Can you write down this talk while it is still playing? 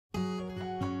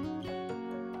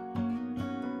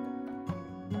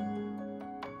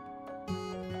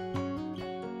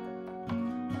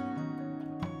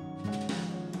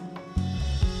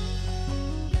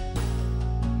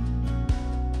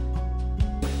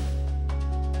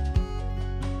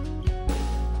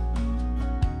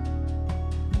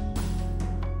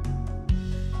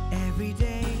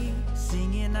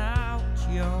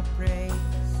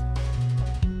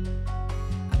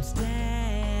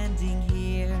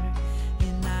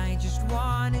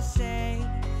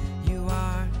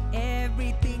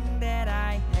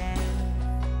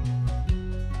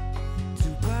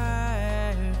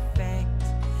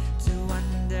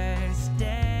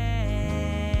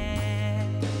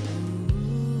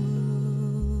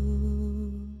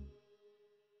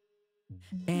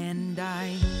and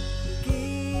I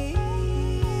give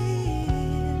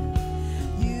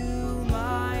you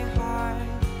my heart.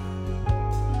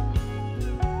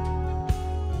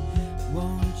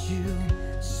 Won't you,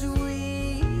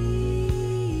 sweet,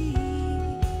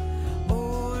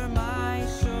 o'er my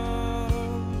soul?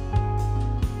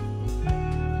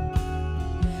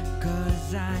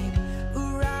 'Cause I'm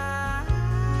rising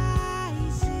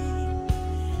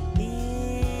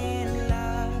in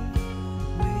love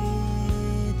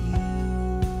with you.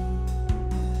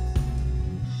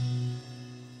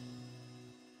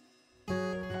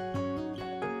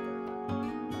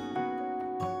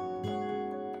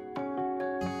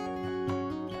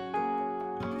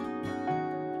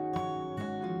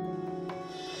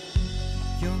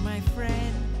 You're my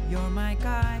friend, you're my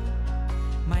guide,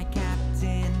 my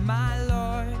captain, my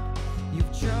lord.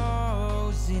 You've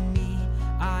chosen me,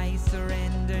 I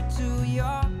surrender to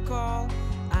your call.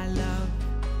 I love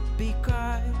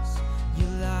because you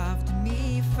loved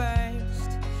me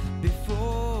first,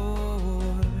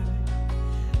 before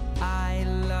I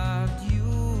loved you.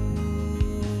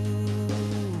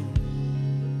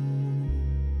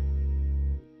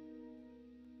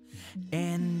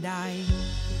 And I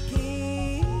give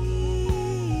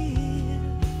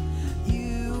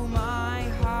you my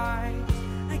heart.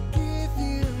 I give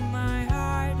you my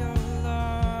heart, oh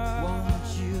Lord. Won't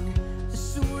you,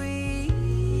 sweet,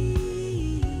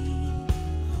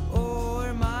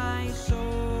 o'er my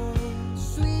soul,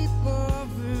 sweep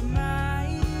over my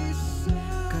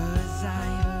soul? 'Cause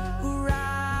I'm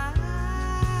rising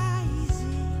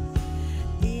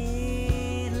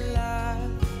in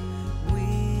love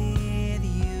with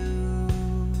you.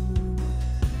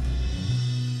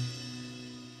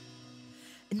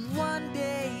 And one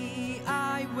day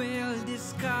I will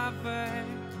discover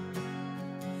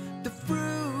the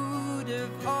fruit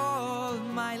of all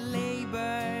my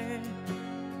labor.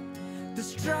 The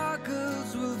struggles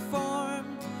will form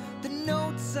the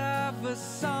notes of a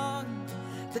song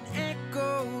that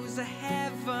echoes a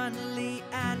heavenly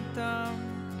anthem.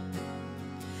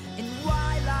 And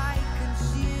while I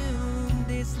consume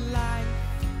this life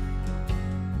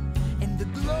and the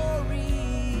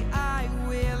glory I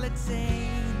will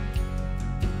attain,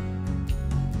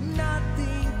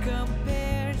 nothing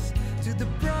compares to the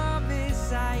promise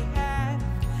I have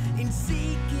in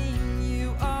seeking you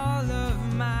all of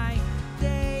my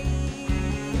days.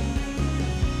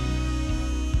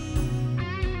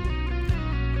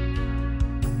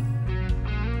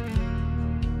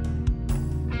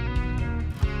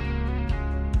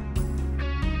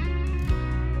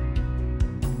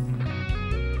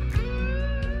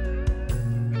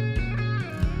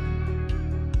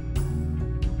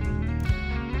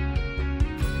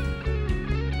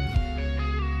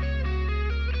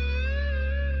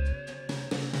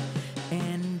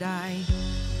 And I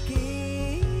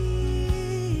give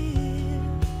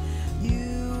you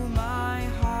my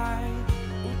heart.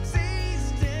 Oh,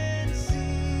 taste and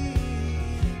see.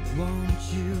 Won't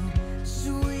you,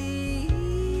 sweet,